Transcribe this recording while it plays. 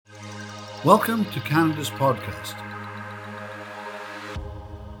Welcome to Canada's podcast.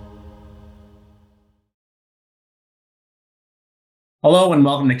 Hello and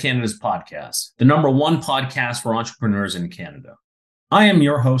welcome to Canada's podcast, the number one podcast for entrepreneurs in Canada. I am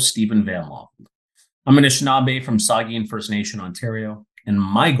your host, Stephen Van Loffel. I'm an Anishinaabe from Saugeen First Nation, Ontario, and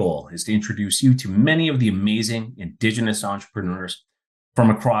my goal is to introduce you to many of the amazing Indigenous entrepreneurs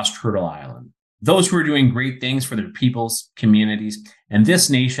from across Turtle Island, those who are doing great things for their peoples, communities, and this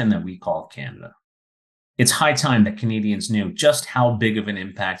nation that we call Canada. It's high time that Canadians knew just how big of an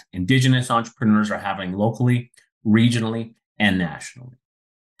impact Indigenous entrepreneurs are having locally, regionally, and nationally.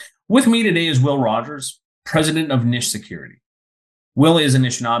 With me today is Will Rogers, president of Niche Security. Will is an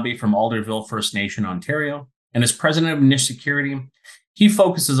Anishinaabe from Alderville First Nation, Ontario, and as president of Niche Security, he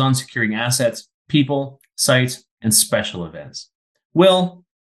focuses on securing assets, people, sites, and special events. Will,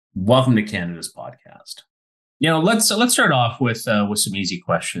 welcome to Canada's podcast. Let's start off with some easy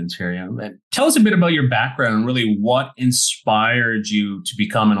questions here. Tell us a bit about your background and really what inspired you to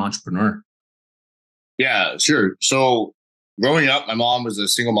become an entrepreneur. Yeah, sure. So growing up, my mom was a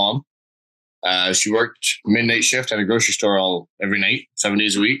single mom. She worked midnight shift at a grocery store every night, 7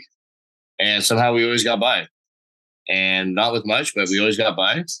 days a week, and somehow we always got by. And not with much, but we always got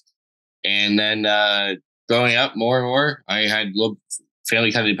by. And then growing up more and more, I had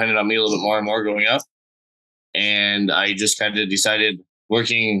family kind of depended on me a little bit more and more growing up. And I just kind of decided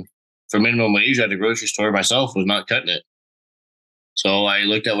working for minimum wage at a grocery store myself was not cutting it. So I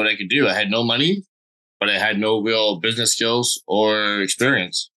looked at what I could do. I had no money, but I had no real business skills or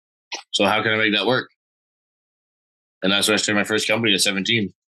experience. So how can I make that work? And that's when I started my first company at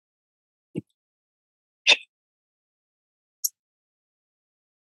 17.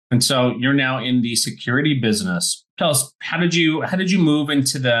 And so you're now in the security business. Tell us, how did you move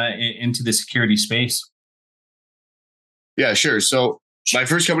into the security space? Yeah, sure. So my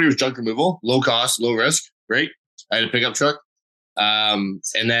first company was junk removal, low cost, low risk, right? I had a pickup truck. And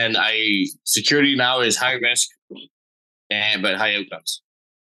then security now is high risk but high outcomes.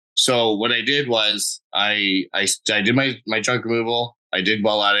 So what I did was I did my junk removal. I did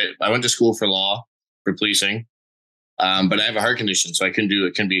well at it. I went to school for law, for policing. But I have a heart condition, so I couldn't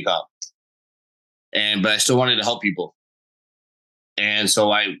be a cop. But I still wanted to help people. And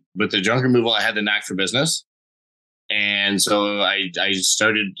so with the junk removal, I had the knack for business. And so I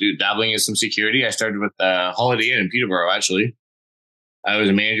started dabbling in some security. I started with Holiday Inn in Peterborough, actually. I was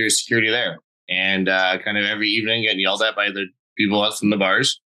a manager of security there. And kind of every evening getting yelled at by the people up from the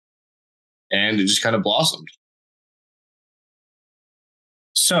bars. And it just kind of blossomed.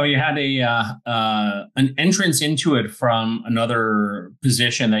 So you had an entrance into it from another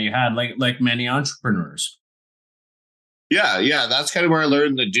position that you had, like many entrepreneurs. Yeah. That's kind of where I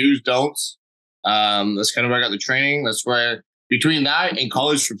learned the do's, don'ts. That's kind of where I got the training. That's where, between that and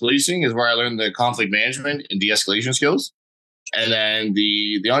college for policing, is where I learned the conflict management and de-escalation skills. And then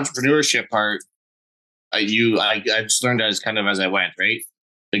the entrepreneurship part, I just learned as I went, right?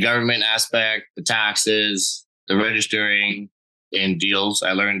 The government aspect, the taxes, the registering, and deals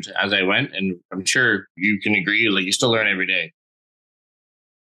I learned as I went. And I'm sure you can agree, you still learn every day.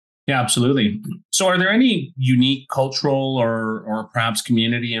 Yeah, absolutely. So are there any unique cultural or perhaps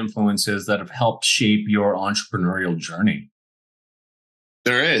community influences that have helped shape your entrepreneurial journey?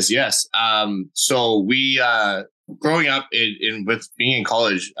 There is, yes. So we, growing up with being in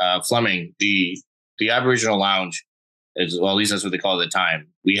college, Fleming, the Aboriginal Lounge, at least that's what they call it at the time.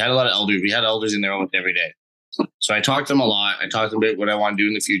 We had a lot of elders. We had elders in there almost every day. So I talked to them a lot. I talked to them about what I want to do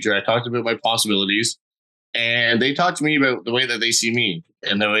in the future. I talked about my possibilities. And they talked to me about the way that they see me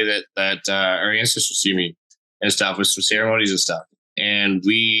and the way that our ancestors see me and stuff, with some ceremonies and stuff. And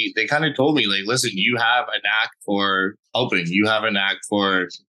they kind of told me, listen, you have a knack for helping. You have a knack for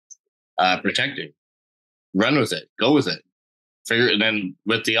protecting. Run with it. Go with it. And then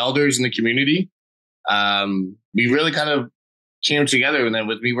with the elders in the community, we really kind of came together. And then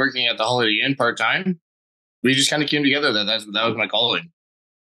with me working at the Holiday Inn part-time, we just kind of came together that was my calling.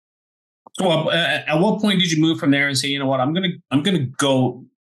 So at what point did you move from there and say, you know what, I'm gonna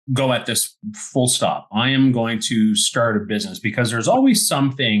go at this full stop. I am going to start a business, because there's always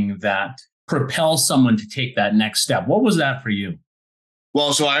something that propels someone to take that next step. What was that for you?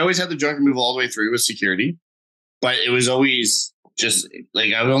 Well, so I always had the junk removal all the way through with security, but it was always just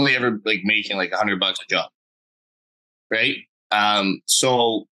I was only ever making $100 a job. Right.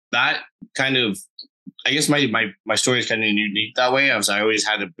 So that kind of, I guess my story is kind of unique that way. I always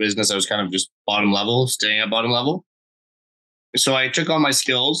had a business. I was kind of just bottom level, staying at bottom level. So I took on my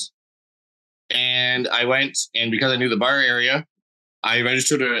skills and I went, and because I knew the bar area, I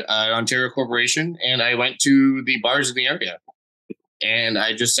registered an Ontario corporation and I went to the bars in the area. And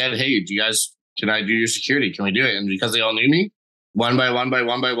I just said, hey, can I do your security? Can we do it? And because they all knew me, one by one,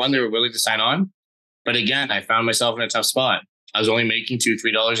 they were willing to sign on. But again, I found myself in a tough spot. I was only making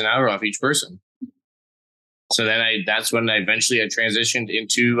 $2-3 an hour off each person. So then that's when I transitioned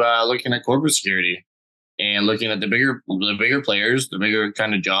into looking at corporate security and looking at the bigger players, the bigger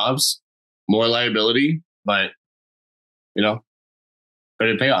kind of jobs, more liability, but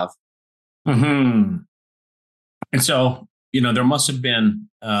it pay off. Mm-hmm. And so, there must have been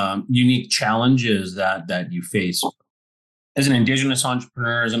unique challenges that you face as an Indigenous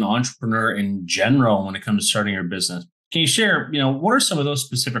entrepreneur, as an entrepreneur in general, when it comes to starting your business. Can you share, what are some of those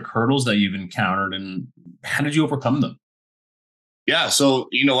specific hurdles that you've encountered and how did you overcome them? Yeah. So,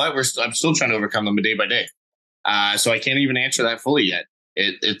 you know what? I'm still trying to overcome them day by day. So I can't even answer that fully yet.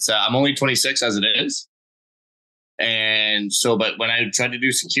 I'm only 26 as it is. And so, but when I tried to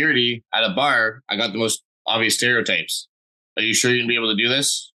do security at a bar, I got the most obvious stereotypes. Are you sure you're going to be able to do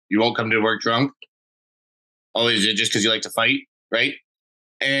this? You won't come to work drunk? Oh, is it just because you like to fight? Right.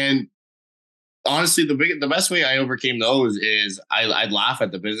 And honestly, the best way I overcame those is I'd laugh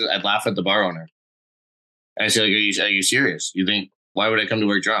at the business. I'd laugh at the bar owner. And I said, like, are you serious? You think, why would I come to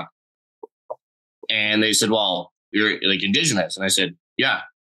work drunk? And they said, well, you're like Indigenous. And I said, yeah,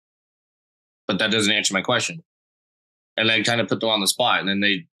 but that doesn't answer my question. And I kind of put them on the spot. And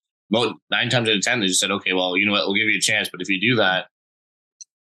then about 9 times out of 10, they just said, okay, well, you know what? We'll give you a chance. But if you do that,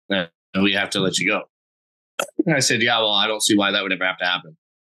 then we have to let you go. And I said, yeah, well, I don't see why that would ever have to happen.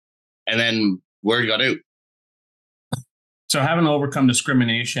 And then word got out. So having to overcome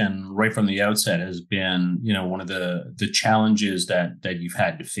discrimination right from the outset has been, one of the challenges that you've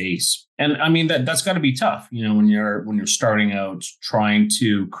had to face. And I mean, that's got to be tough, when you're starting out trying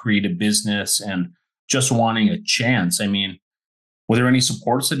to create a business and just wanting a chance. I mean, were there any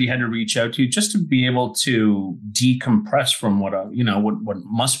supports that you had to reach out to just to be able to decompress from what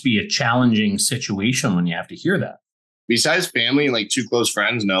must be a challenging situation when you have to hear that? Besides family and like 2 close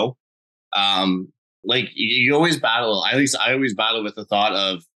friends, no. Like you always battle. At least I always battle with the thought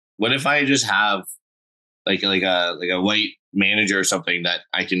of, what if I just have like a white manager or something that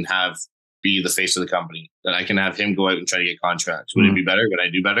I can have be the face of the company, that I can have him go out and try to get contracts? Would it be better? Would I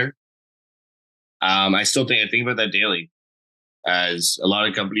do better? I think about that daily, as a lot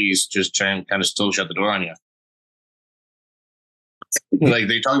of companies just try and kind of still shut the door on you. Like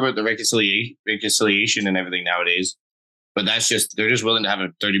they talk about the reconciliation and everything nowadays, but they're just willing to have a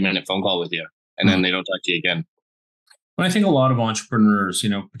 30-minute phone call with you, and then they don't talk to you again. Well, I think a lot of entrepreneurs,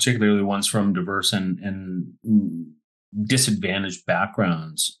 particularly ones from diverse and disadvantaged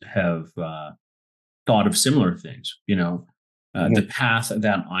backgrounds, have thought of similar things. The path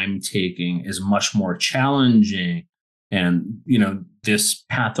that I'm taking is much more challenging. And, this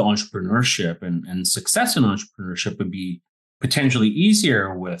path to entrepreneurship and success in entrepreneurship would be potentially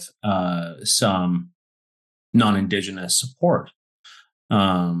easier with some non-Indigenous support.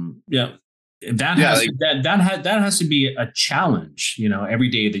 That has to be a challenge, every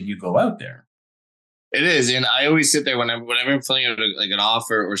day that you go out there. It is. And I always sit there whenever I'm filling out like an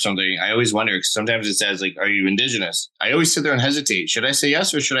offer or something, I always wonder, because sometimes it says like, are you Indigenous? I always sit there and hesitate. Should I say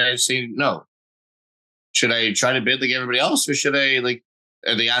yes or should I say no? Should I try to bid like everybody else, or should I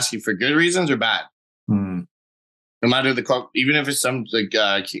are they asking for good reasons or bad? No matter even if it's some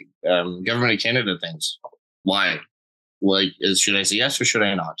government of Canada things, why? Should I say yes or should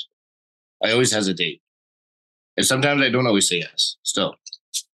I not? I always hesitate. And sometimes I don't always say yes still.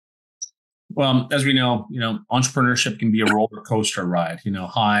 Well, as we know, entrepreneurship can be a roller coaster ride,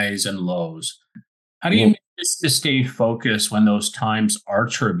 highs and lows. How do you make this to stay focused when those times are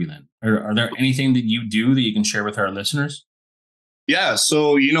turbulent? Are there anything that you do that you can share with our listeners? Yeah.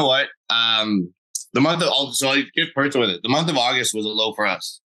 So you know what? So I get personal with it. The month of August was a low for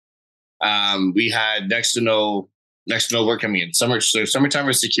us. We had next to no work coming in. Summertime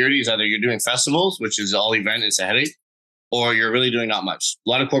with security is either you're doing festivals, which is all event, it's a headache, or you're really doing not much. A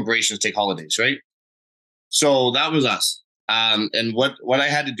lot of corporations take holidays, right? So that was us. And what I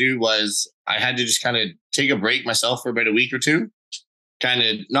had to do was I had to just kind of take a break myself for about a week or two, kind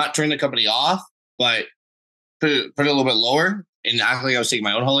of not turn the company off, but put it a little bit lower and act like I was taking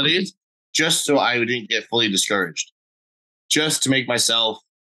my own holidays, just so I didn't get fully discouraged, just to make myself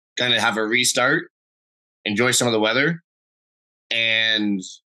kind of have a restart, enjoy some of the weather, and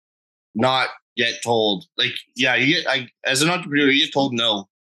not get told as an entrepreneur, you get told no,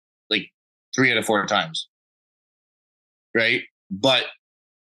 3 out of 4 times. Right. But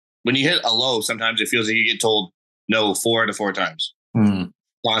when you hit a low, sometimes it feels like you get told no 4 out of 4 times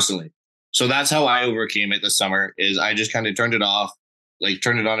constantly. So that's how I overcame it this summer, is I just kind of turned it off,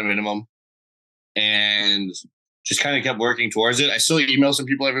 turned it on a minimum, and just kind of kept working towards it. I still email some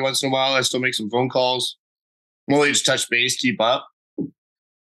people every once in a while. I still make some phone calls. Mostly just touch base, keep up.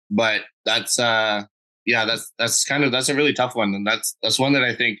 But that's a really tough one. And that's one that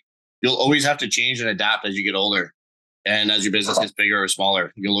I think you'll always have to change and adapt as you get older. And as your business gets bigger or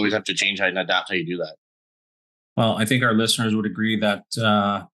smaller, you'll always have to change and adapt how you do that. Well, I think our listeners would agree that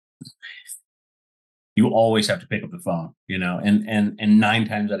you always have to pick up the phone, and 9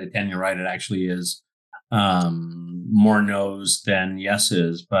 times out of 10, you're right. It actually is more no's than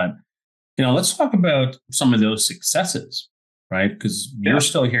yeses. But, let's talk about some of those successes, right? Because you're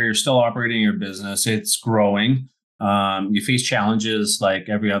still here, you're still operating your business. It's growing. You face challenges like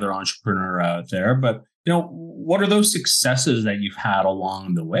every other entrepreneur out there, but what are those successes that you've had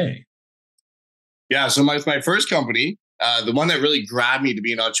along the way? Yeah. So my first company, the one that really grabbed me to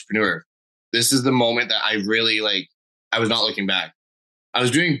be an entrepreneur, this is the moment that I really I was not looking back. I was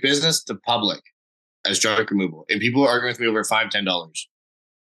doing business to public as junk removal, and people were arguing with me over $5-10.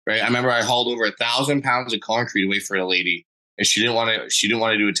 Right. I remember I hauled over 1,000 pounds of concrete away for a lady, and she didn't want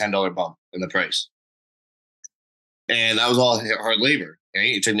to do a $10 bump in the price. And that was all hard labor.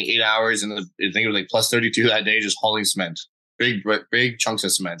 Right? It took me 8 hours, and I think it was plus 32 that day, just hauling cement, big chunks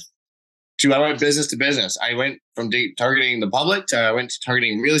of cement. I went business to business. I went from targeting the public to I went to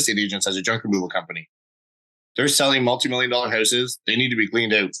targeting real estate agents as a junk removal company. They're selling multi-million-dollar houses. They need to be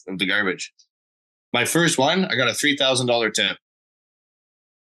cleaned out of the garbage. My first one, I got a $3,000 tip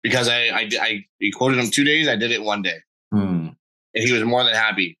because he quoted him 2 days. I did it 1 day, and he was more than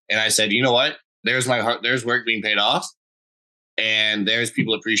happy. And I said, you know what? There's my heart. There's work being paid off, and there's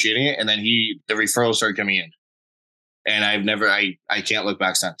people appreciating it. And then the referrals started coming in, and I can't look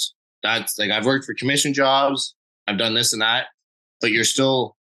back since. That's I've worked for commission jobs. I've done this and that, but you're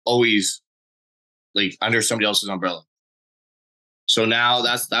still always under somebody else's umbrella. So now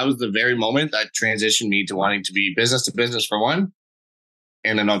that was the very moment that transitioned me to wanting to be business to business for one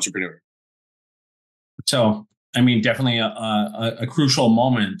and an entrepreneur. So, definitely a crucial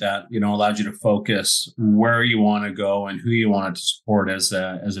moment that, allowed you to focus where you want to go and who you wanted to support as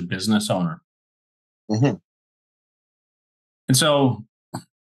a business owner. Mm-hmm. And so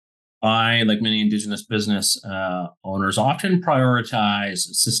I, like many Indigenous business owners, often prioritize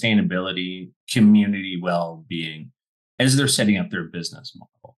sustainability, community well-being as they're setting up their business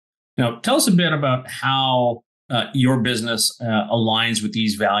model. Now, tell us a bit about how your business aligns with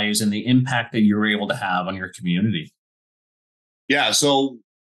these values and the impact that you're able to have on your community. Yeah, so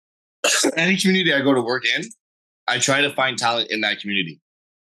any community I go to work in, I try to find talent in that community.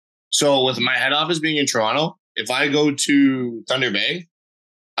 So with my head office being in Toronto, if I go to Thunder Bay,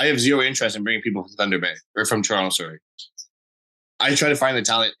 I have zero interest in bringing people from Thunder Bay or from Toronto, sorry. I try to find the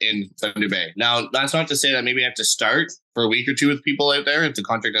talent in Thunder Bay. Now, that's not to say that maybe I have to start for a week or two with people out there if the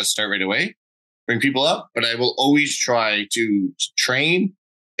contract doesn't start right away, bring people up, but I will always try to train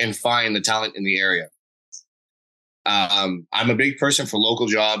and find the talent in the area. I'm a big person for local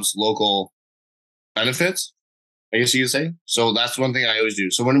jobs, local benefits, I guess you could say. So that's one thing I always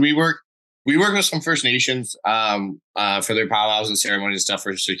do. So when we work with some First Nations for their powwows and ceremonies and stuff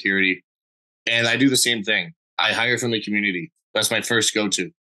for security. And I do the same thing. I hire from the community. That's my first go-to.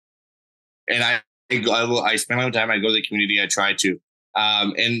 And I spend my time, I go to the community, I try to.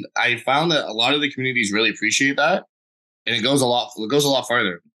 And I found that a lot of the communities really appreciate that. And it goes a lot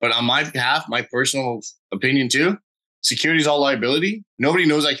farther. But on my behalf, my personal opinion too, security is all liability. Nobody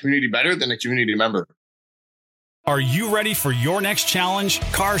knows that community better than a community member. Are you ready for your next challenge?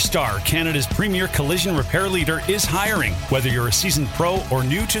 CarStar, Canada's premier collision repair leader, is hiring. Whether you're a seasoned pro or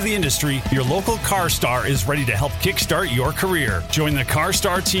new to the industry, your local CarStar is ready to help kickstart your career. Join the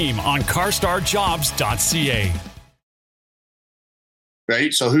CarStar team on carstarjobs.ca.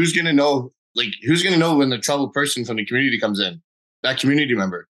 Right? So who's going to know when the troubled person from the community comes in? That community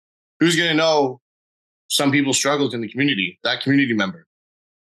member. Who's going to know some people struggled in the community? That community member.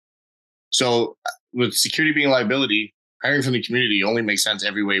 So with security being a liability, hiring from the community only makes sense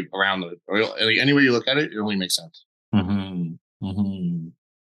every way around it. Or any way you look at it, it only makes sense. Mm-hmm. Mm-hmm.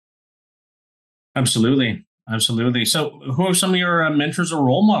 Absolutely. So who have some of your mentors or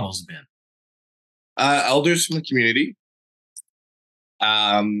role models been? Elders from the community.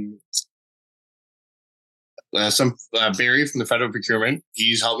 Some Barry from the federal procurement.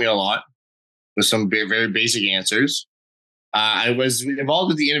 He's helped me a lot with some very, very basic answers. I was involved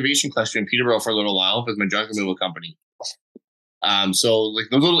with the innovation cluster in Peterborough for a little while with my junk removal company. So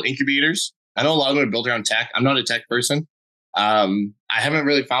those little incubators, I know a lot of them are built around tech. I'm not a tech person. I haven't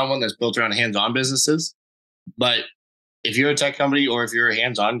really found one that's built around hands-on businesses. But if you're a tech company or if you're a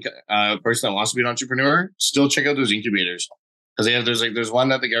hands-on person that wants to be an entrepreneur, still check out those incubators because there's one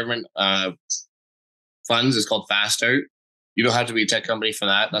that the government funds is called Fast Start. You don't have to be a tech company for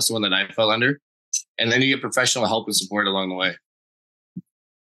that. That's the one that I fell under. And then you get professional help and support along the way.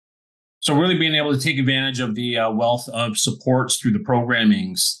 So really being able to take advantage of the wealth of supports through the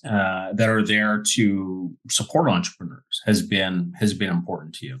programmings that are there to support entrepreneurs has been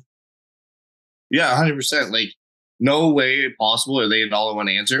important to you. Yeah, 100%. Like, no way possible are they an all-in-one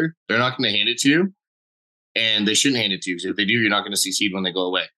answer. They're not going to hand it to you, and they shouldn't hand it to you. So if they do, you're not going to succeed when they go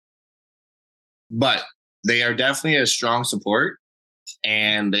away. But they are definitely a strong support,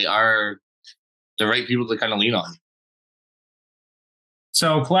 and they are the right people to kind of lean on.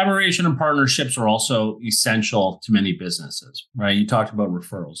 So collaboration and partnerships are also essential to many businesses, right? You talked about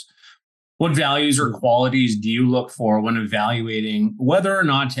referrals. What values or qualities do you look for when evaluating whether or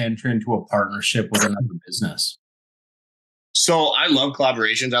not to enter into a partnership with another business? So I love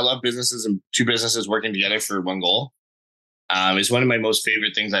collaborations. I love businesses and two businesses working together for one goal. It's one of my most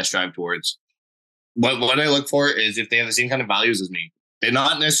favorite things I strive towards. What I look for is if they have the same kind of values as me. They're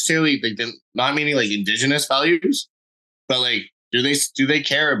not necessarily not meaning like Indigenous values, but like do they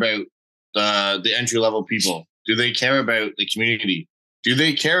care about the entry level people? Do they care about the community? Do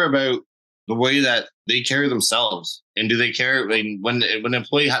they care about the way that they carry themselves? And do they care when an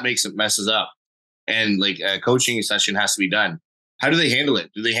employee messes up and like a coaching session has to be done? How do they handle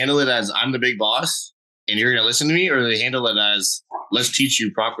it? Do they handle it as I'm the big boss and you're going to listen to me, or do they handle it as let's teach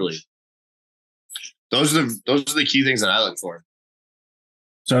you properly? Those are the key things that I look for.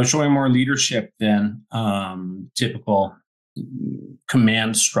 So showing more leadership than typical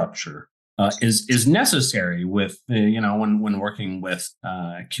command structure is necessary with when working with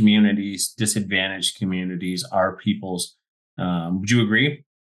communities, disadvantaged communities, our peoples. Would you agree?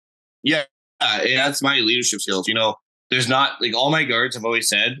 Yeah, that's my leadership skills. There's not, like, all my guards have always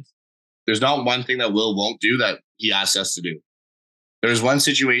said, there's not one thing that Will won't do that he asked us to do. There was one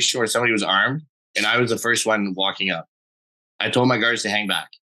situation where somebody was armed, and I was the first one walking up. I told my guards to hang back.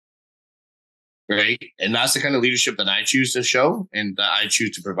 Right. And that's the kind of leadership that I choose to show and that I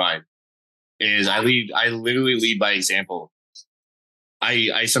choose to provide. Is I literally lead by example.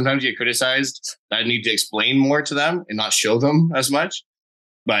 I sometimes get criticized that I need to explain more to them and not show them as much,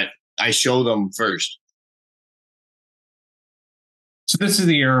 but I show them first. So this is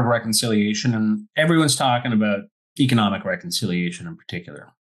the era of reconciliation, and everyone's talking about economic reconciliation in particular.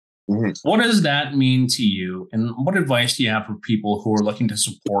 Mm-hmm. What does that mean to you? And what advice do you have for people who are looking to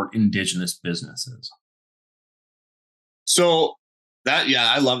support Indigenous businesses? So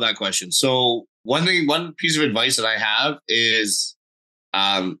I love that question. So one piece of advice that I have is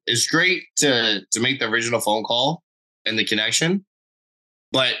it's great to make the original phone call and the connection,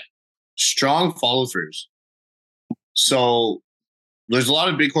 but strong follow-throughs. So there's a lot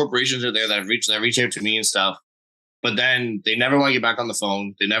of big corporations out there that reach out to me and stuff, but then they never want to get back on the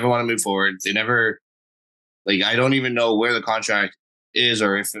phone. They never want to move forward. They never, like, I don't even know where the contract is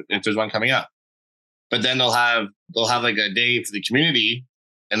or if there's one coming up. But then they'll have like a day for the community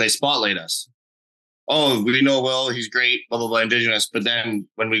and they spotlight us. Oh, we know Will, he's great, blah, blah, blah, Indigenous. But then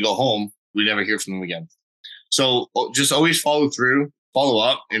when we go home, we never hear from them again. So just always follow through, follow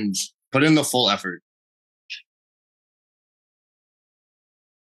up, and put in the full effort.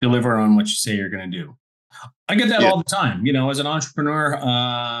 Deliver on what you say you're going to do. I get that all the time. As an entrepreneur,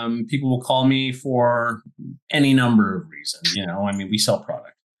 people will call me for any number of reasons. We sell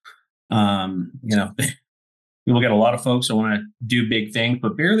product. People get a lot of folks that want to do big things,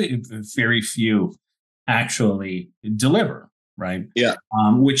 but very few actually deliver, right? Yeah.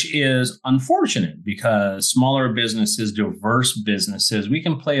 Which is unfortunate because smaller businesses, diverse businesses, we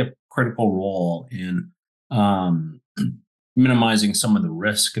can play a critical role in minimizing some of the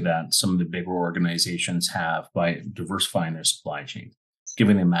risk that some of the bigger organizations have by diversifying their supply chain,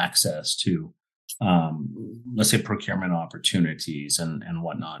 giving them access to, let's say, procurement opportunities and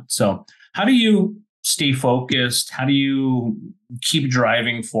whatnot. So how do you stay focused? How do you keep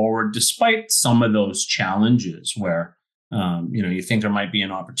driving forward despite some of those challenges where, you think there might be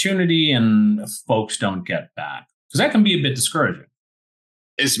an opportunity and folks don't get back? Because that can be a bit discouraging.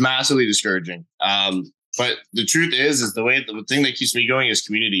 It's massively discouraging. But the truth is the thing that keeps me going is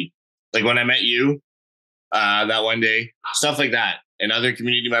community. Like when I met you that one day, stuff like that, and other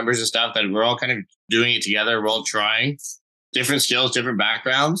community members and stuff, that we're all kind of doing it together. We're all trying different skills, different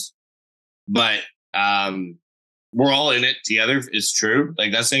backgrounds, but we're all in it together. It's true.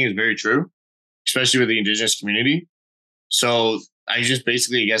 Like that saying is very true, especially with the Indigenous community. So I just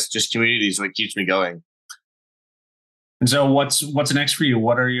basically, I guess, just community is what keeps me going. And so what's next for you?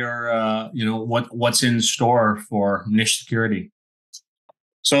 What are your, what's in store for Niche Security?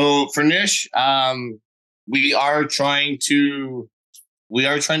 So for Niche, we are trying to we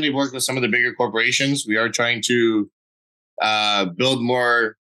are trying to work with some of the bigger corporations. We are trying to build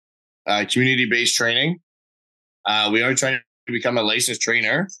more community-based training. We are trying to become a licensed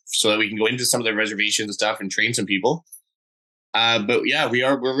trainer so that we can go into some of the reservations and stuff and train some people. But yeah,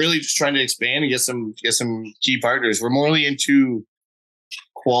 we're really just trying to expand and get some key partners. We're more into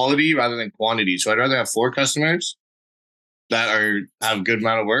quality rather than quantity. So I'd rather have 4 customers that have a good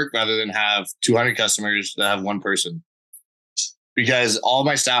amount of work rather than have 200 customers that have 1 person. Because all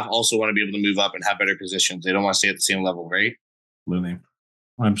my staff also want to be able to move up and have better positions. They don't want to stay at the same level, right?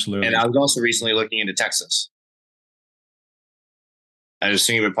 Absolutely. And I was also recently looking into Texas. I was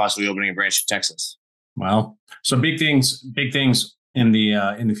thinking about possibly opening a branch in Texas. Wow. So big things in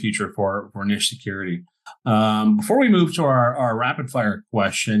the future for niche security. Before we move to our rapid fire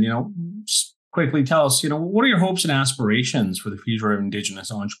question, just quickly tell us, what are your hopes and aspirations for the future of Indigenous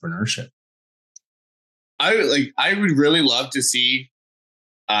entrepreneurship? I would really love to see,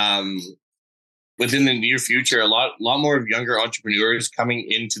 within the near future, a lot more of younger entrepreneurs coming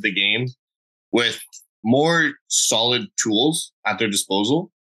into the game with more solid tools at their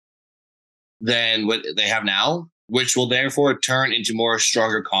disposal than what they have now, which will therefore turn into more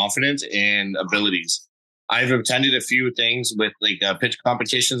stronger confidence and abilities. I've attended a few things with pitch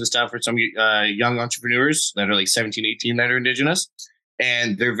competitions and stuff for some young entrepreneurs that are like 17, 18 that are Indigenous.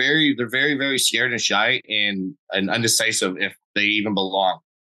 And they're very, very scared and shy and undecisive if they even belong.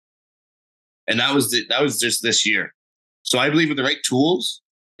 And that was just this year. So I believe with the right tools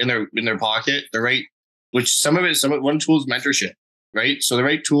in their pocket, one tool is mentorship, right? So the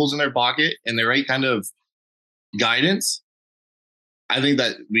right tools in their pocket and the right kind of guidance, I think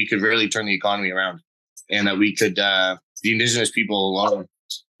that we could really turn the economy around, and that we could, the Indigenous people alone,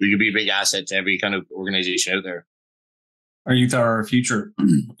 we could be a big asset to every kind of organization out there. Our youth are our future,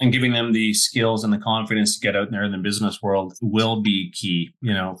 and giving them the skills and the confidence to get out there in the business world will be key,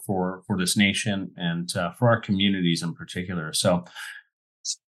 for this nation and for our communities in particular. So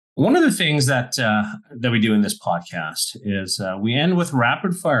one of the things that we do in this podcast is we end with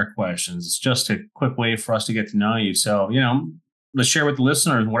rapid fire questions. It's just a quick way for us to get to know you. So, let's share with the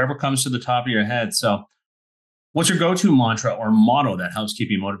listeners whatever comes to the top of your head. So what's your go-to mantra or motto that helps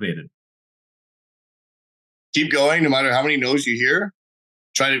keep you motivated? Keep going, no matter how many no's you hear.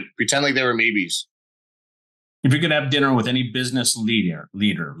 Try to pretend like they were maybes. If you could have dinner with any business leader,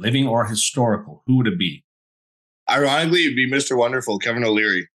 living or historical, who would it be? Ironically, it'd be Mr. Wonderful, Kevin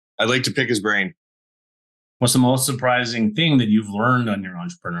O'Leary. I'd like to pick his brain. What's the most surprising thing that you've learned on your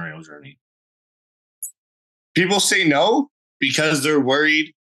entrepreneurial journey? People say no because they're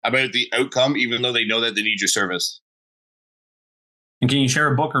worried about the outcome, even though they know that they need your service. And can you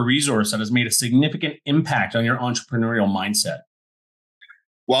share a book or resource that has made a significant impact on your entrepreneurial mindset?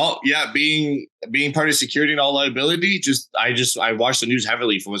 Well, yeah, being part of security and all liability, I watch the news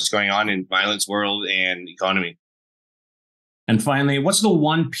heavily for what's going on in violence world and economy. And finally, what's the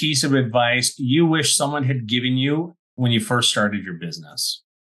one piece of advice you wish someone had given you when you first started your business?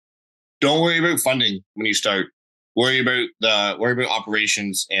 Don't worry about funding when you start. Worry about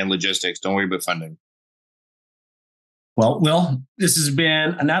operations and logistics. Don't worry about funding. Well, Will, this has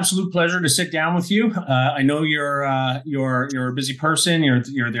been an absolute pleasure to sit down with you. I know you're a busy person.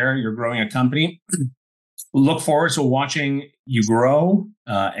 You're there. You're growing a company. Look forward to watching you grow,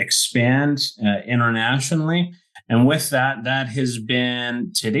 expand internationally. And with that, that has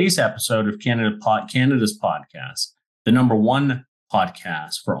been today's episode of Canada's podcast, the #1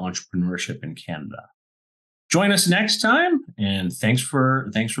 podcast for entrepreneurship in Canada. Join us next time, and thanks for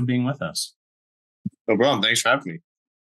being with us. No problem. Thanks for having me.